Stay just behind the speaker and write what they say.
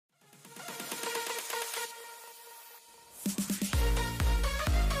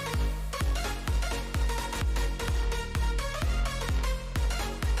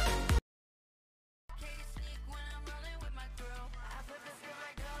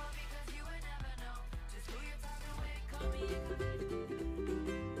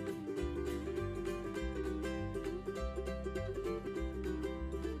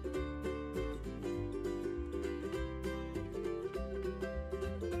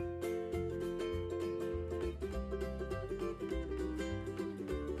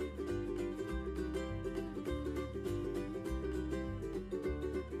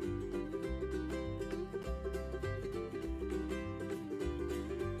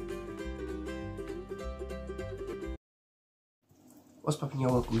What's poppin',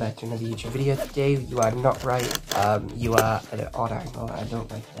 y'all? Welcome back to another YouTube video. Today you are not right, you are at an odd angle. I don't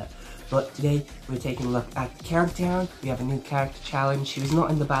like that. But today we're taking a look at the countdown. We have a new character challenge. She was not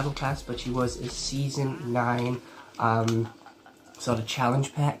in the battle pass, but she was a season 9 sort of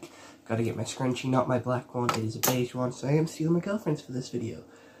challenge pack. Gotta get my scrunchie, not my black one. It is a beige one, so I am stealing my girlfriend's for this video.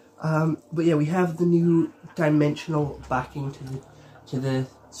 But yeah, we have the new dimensional backing to the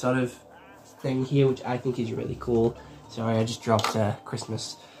sort of thing here, which I think is really cool. Sorry, I just dropped a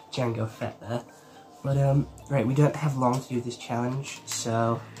Christmas Django Fett there. But right, we don't have long to do this challenge,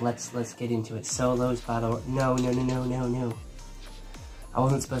 so let's get into it. Solos battle. No. I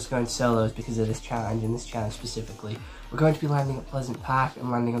wasn't supposed to go in solos because of this challenge, and this challenge specifically. We're going to be landing at Pleasant Park and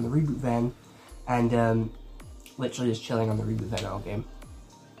landing on the reboot van, and literally just chilling on the reboot van all game.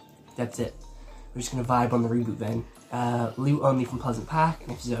 That's it. We're just gonna vibe on the reboot van. Loot only from Pleasant Park,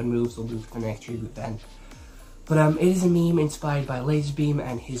 and if Zone moves, we'll move to the next reboot van. But it is a meme inspired by Laserbeam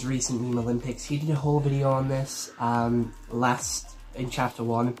and his recent Meme Olympics. He did a whole video on this in chapter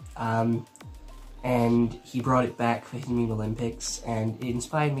 1, and he brought it back for his Meme Olympics, and it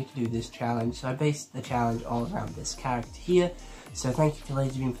inspired me to do this challenge. So I based the challenge all around this character here. So thank you to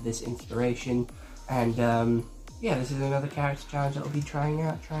Laserbeam for this inspiration, and yeah, this is another character challenge that we'll be trying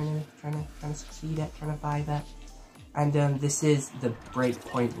out, trying to succeed at, trying to vibe at. And this is the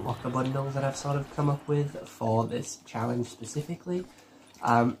BreakPoint locker bundle that I've sort of come up with for this challenge specifically.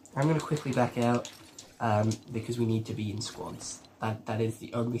 I'm going to quickly back out because we need to be in squads. That is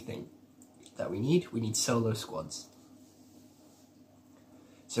the only thing that we need. We need solo squads.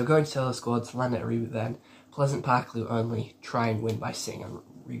 So going solo squads, land at a reboot van, Pleasant Park loot only, try and win by sitting on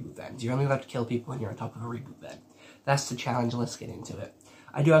reboot vans. You're only allowed to kill people when you're on top of a reboot van. That's the challenge, let's get into it.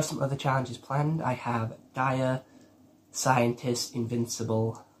 I do have some other challenges planned. I have Dire, Scientist,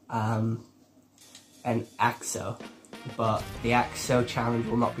 Invincible, and Axo, but the Axo challenge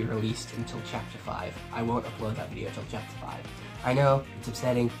will not be released until chapter 5. I won't upload that video until chapter 5. I know, it's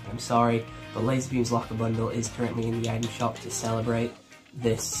upsetting, I'm sorry, but Laserbeam's locker bundle is currently in the item shop to celebrate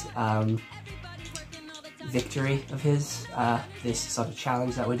this victory of his, this sort of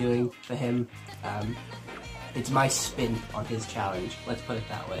challenge that we're doing for him. It's my spin on his challenge, let's put it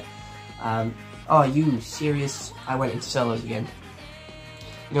that way. Oh, you serious? I went into solos again.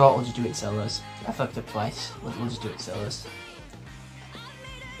 You know what, we'll just do it in solos. I fucked up twice. We'll just do it in solos.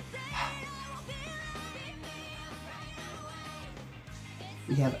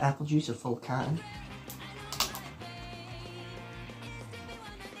 We have apple juice, a full carton.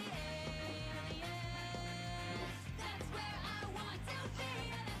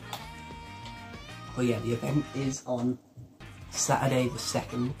 Oh yeah, the event is on Saturday the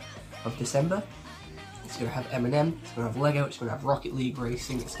 2nd of December. It's going to have Eminem, it's going to have Lego, it's going to have Rocket League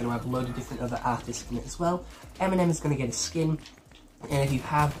Racing, it's going to have a load of different other artists in it as well. Eminem is going to get a skin, and if you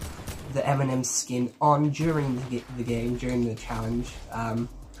have the Eminem skin on during the game, during the challenge,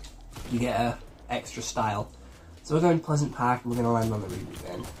 you get a extra style. So we're going to Pleasant Park and we're going to land on the reboot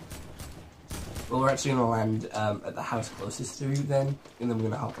van. Well, we're actually going to land at the house closest to the reboot van, and then we're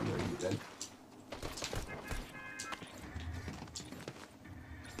going to hop on the reboot van.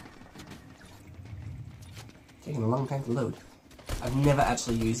 Taking a long time to load. I've never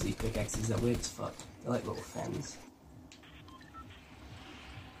actually used these pickaxes, they're weird as fuck. They're like little fans.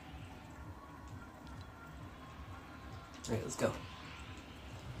 Right, let's go.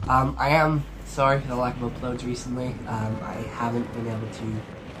 I am sorry for the lack of uploads recently. I haven't been able to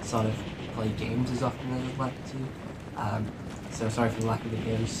sort of play games as often as I'd like to. So sorry for the lack of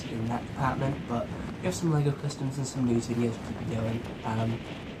videos in that department, but we have some Lego customs and some news videos to keep you going.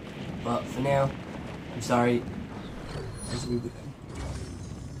 But for now, I'm sorry. There's a reboot van.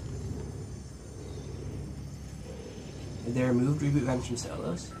 Did they remove reboot vans from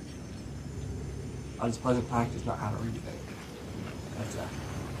solos? Oh, this Pleasant Park does not have a reboot van. That's that.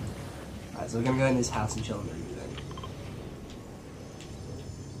 Alright, so we're gonna go in this house and chill in the reboot van.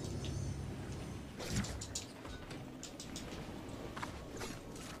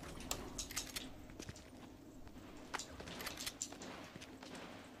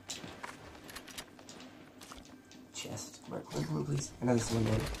 Chest. Come on, please. I know this one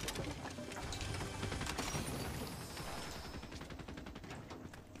did.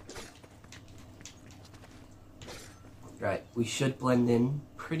 Right, we should blend in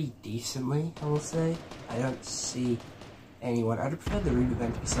pretty decently, I will say. I don't see anyone. I'd prefer the reboot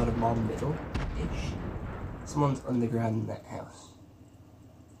van to be sort of more middle-ish. Someone's underground in that house.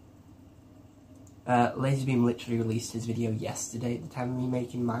 Laserbeam literally released his video yesterday at the time of me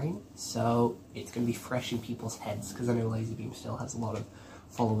making mine, so it's going to be fresh in people's heads, because I know Laserbeam still has a lot of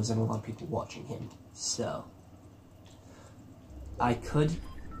followers and a lot of people watching him, so... I could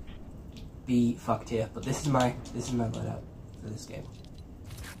be fucked here, but this is my loadout for this game.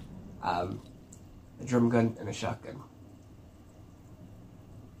 A drum gun and a shotgun.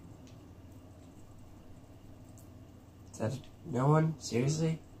 Is that no one?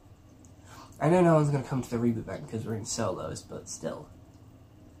 Seriously? I know no one's gonna come to the reboot event because we're in solos, but still.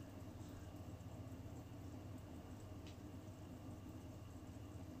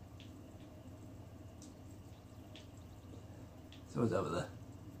 Someone's over there.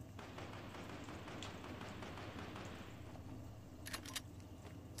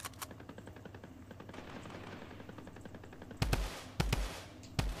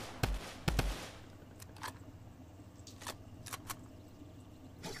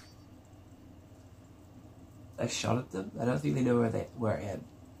 I shot at them? I don't think they know where I am.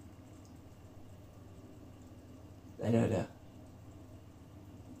 I don't know.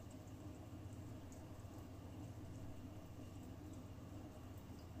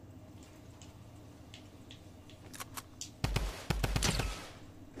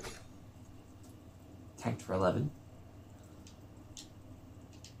 Tanked for 11.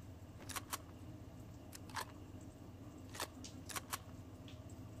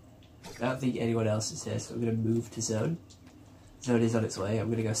 I don't think anyone else is here, so I'm gonna move to zone. Zone is on its way. I'm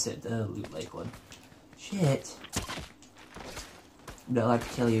gonna go sit the loot lake one. Shit. I'm not allowed to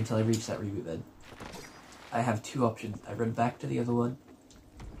kill you until I reach that reboot then. I have two options. I run back to the other one,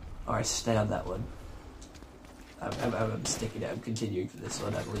 or I stay on that one. I'm sticking it. I'm continuing for this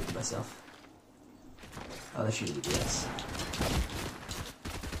one. I believe in myself. Oh, they're shooting at the S.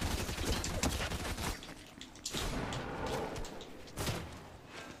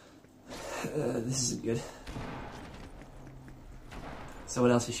 This isn't good.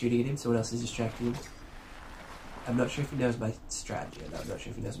 Someone else is shooting at him, someone else is distracting him. I'm not sure if he knows my strategy, I'm not sure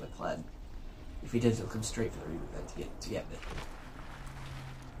if he knows my plan. If he does, he'll come straight for the reboot event to get me.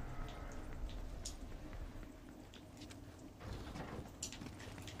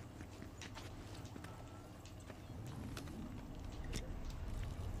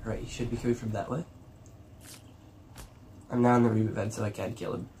 Right, he should be coming from that way. I'm now in the reboot event, so I can't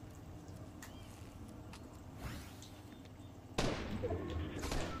kill him.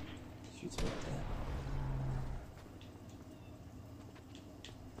 Shoots me up there.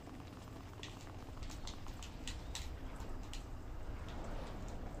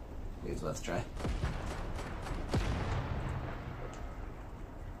 Here's let's try.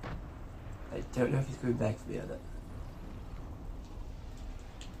 I don't know if he's coming back for me or not.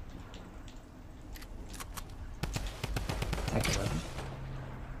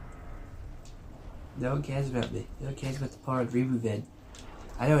 No one cares about me. No one cares about the power of reboot vid.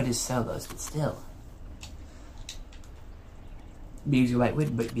 I know it is solos, but still. Means we might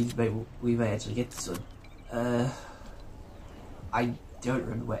win, but means we might actually get this one. I don't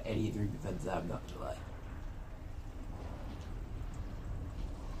remember where any of the reboot vids are, I'm not gonna lie.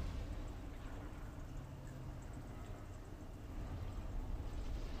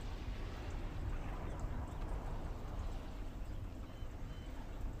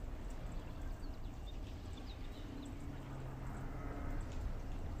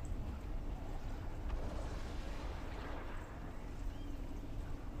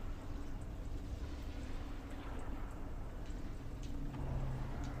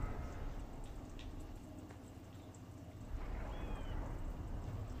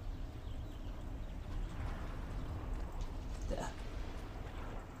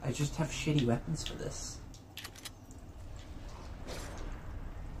 I just have shitty weapons for this.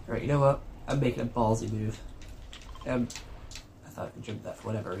 Right, you know what? I'm making a ballsy move. I thought I could jump that for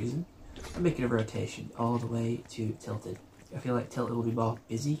whatever reason. I'm making a rotation all the way to Tilted. I feel like Tilted will be more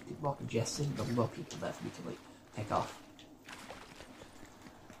busy, more congested, there'll be more people there for me to like take off.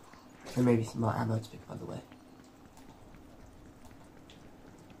 And maybe some more ammo to pick up on the way.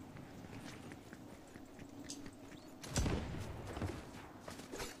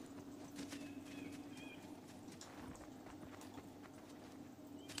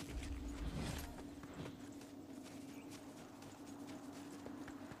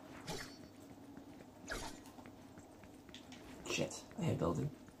 Shit, I hit building.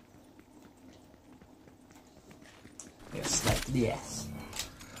 I got sniped in the ass.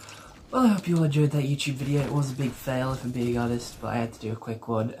 Well, I hope you all enjoyed that YouTube video. It was a big fail, if I'm being honest, but I had to do a quick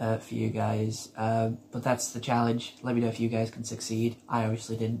one for you guys. But that's the challenge. Let me know if you guys can succeed. I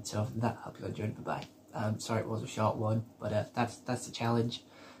obviously didn't, so other than that, hope you all enjoyed it. Bye-bye. Sorry it was a short one, but that's the challenge.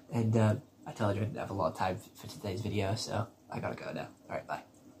 And I told you I didn't have a lot of time for today's video, so I gotta go now. Alright, bye.